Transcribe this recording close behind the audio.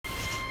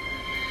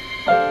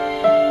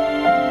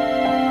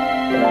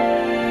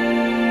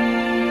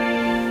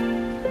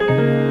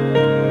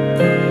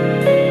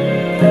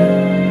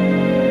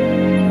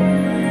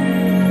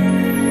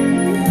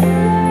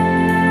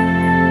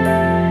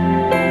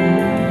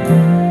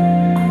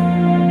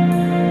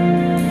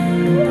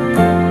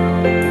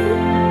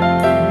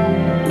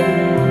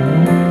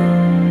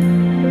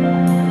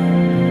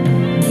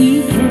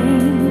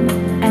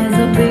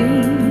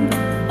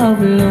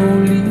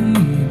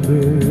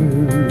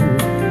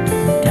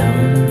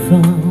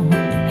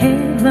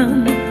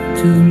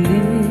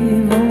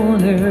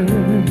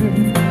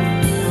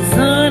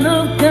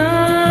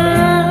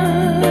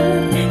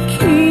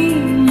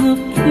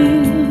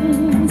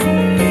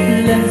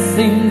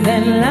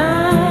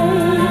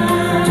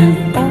to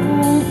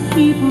all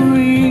he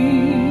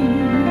breathes.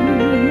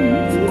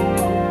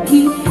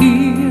 He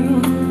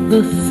healed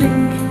the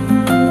sick,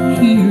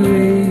 he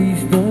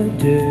raised the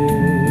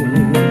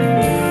dead,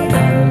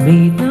 and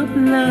made the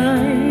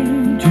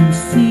blind to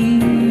see.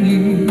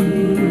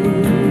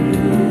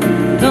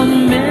 The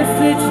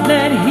message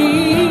that he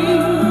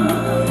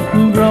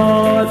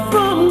brought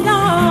from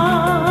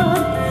God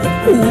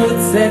would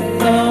set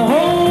the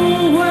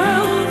whole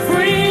world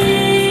free.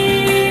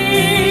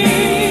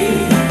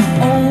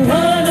 Oh,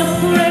 what a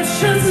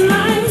precious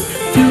life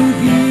to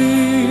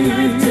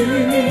give,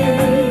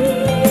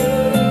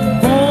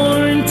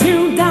 born to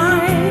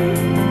die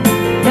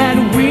that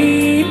we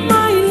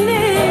might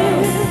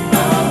live.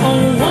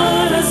 Oh,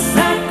 what a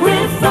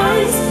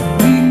sacrifice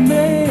he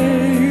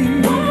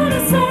made. What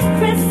a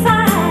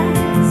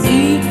sacrifice.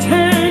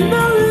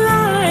 Eternal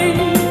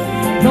life,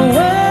 the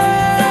world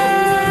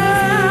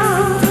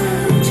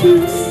to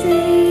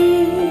save.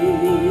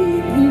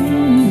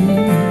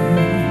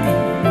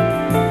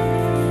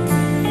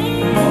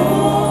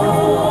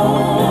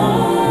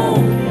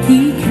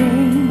 He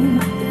came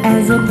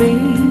as a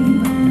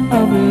babe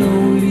of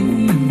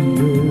lowly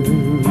birth.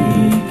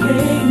 He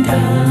came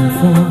down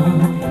from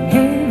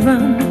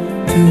heaven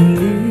to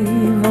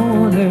live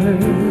on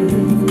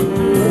earth.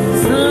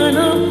 Son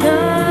of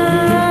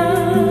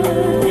God,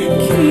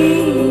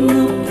 King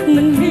of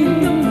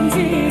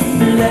kings,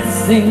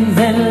 blessings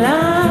and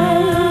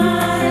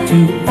life to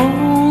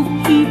all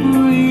he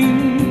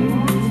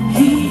brings.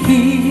 He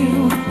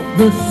healed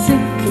the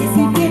sick,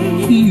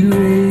 he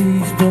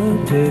raised the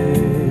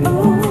dead,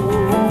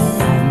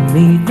 and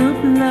made the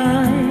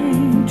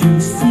blind to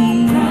see.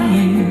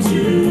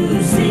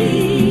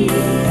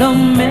 The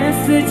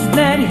message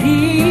that he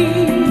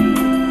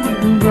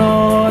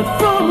brought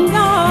from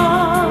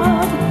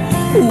God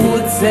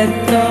would set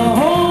the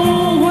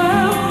whole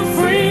world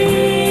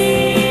free.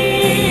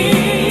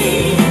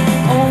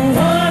 Oh,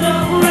 what a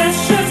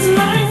precious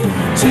life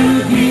to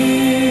give,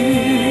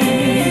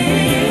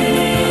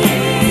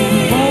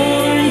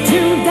 born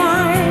to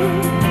die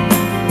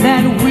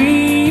that we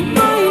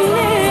might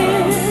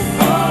live.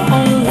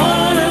 Oh,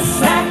 what a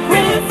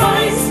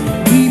sacrifice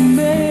he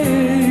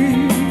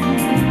made.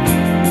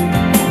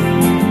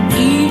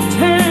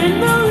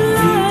 Eternal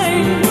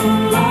life,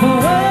 the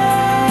world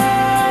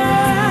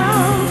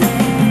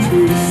to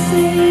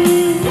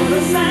save. What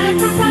a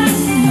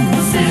sacrifice,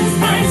 the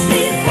sacrifice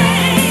he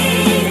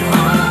paid.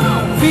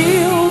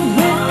 Filled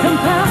with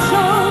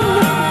compassion,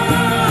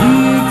 he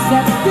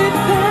accepted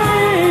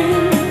pain,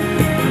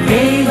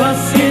 gave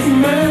us his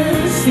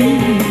mercy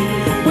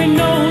with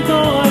no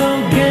thought of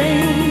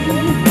gain.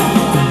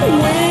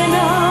 Went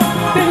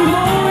up in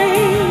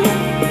glory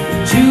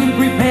to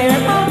prepare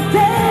our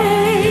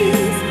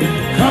days,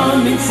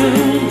 coming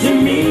soon to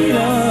meet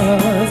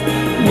us.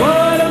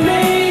 What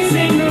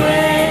amazing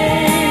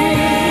grace!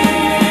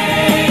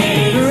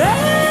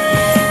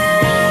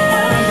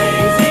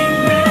 Amazing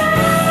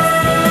grace!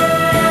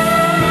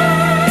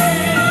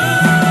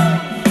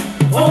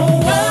 Oh,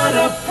 what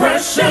a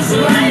precious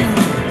life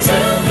to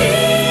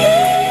give,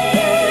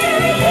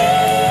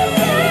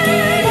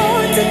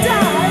 born to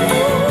die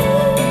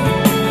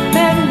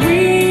that we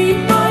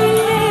might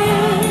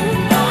live.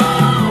 Oh,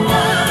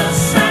 what a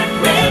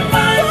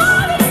sacrifice.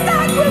 What a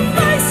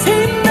sacrifice he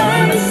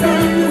made.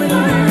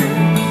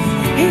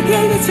 He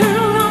gave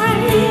eternal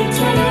life.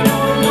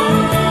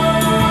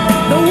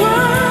 The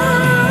world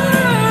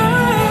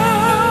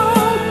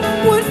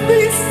would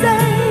be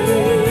saved.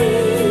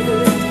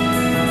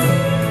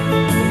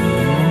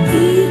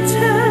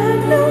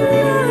 Eternal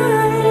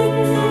life,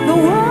 the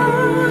world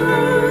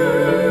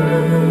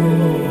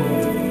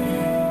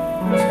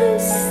to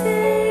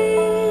save.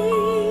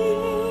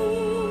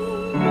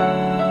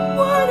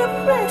 What a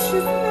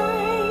precious life.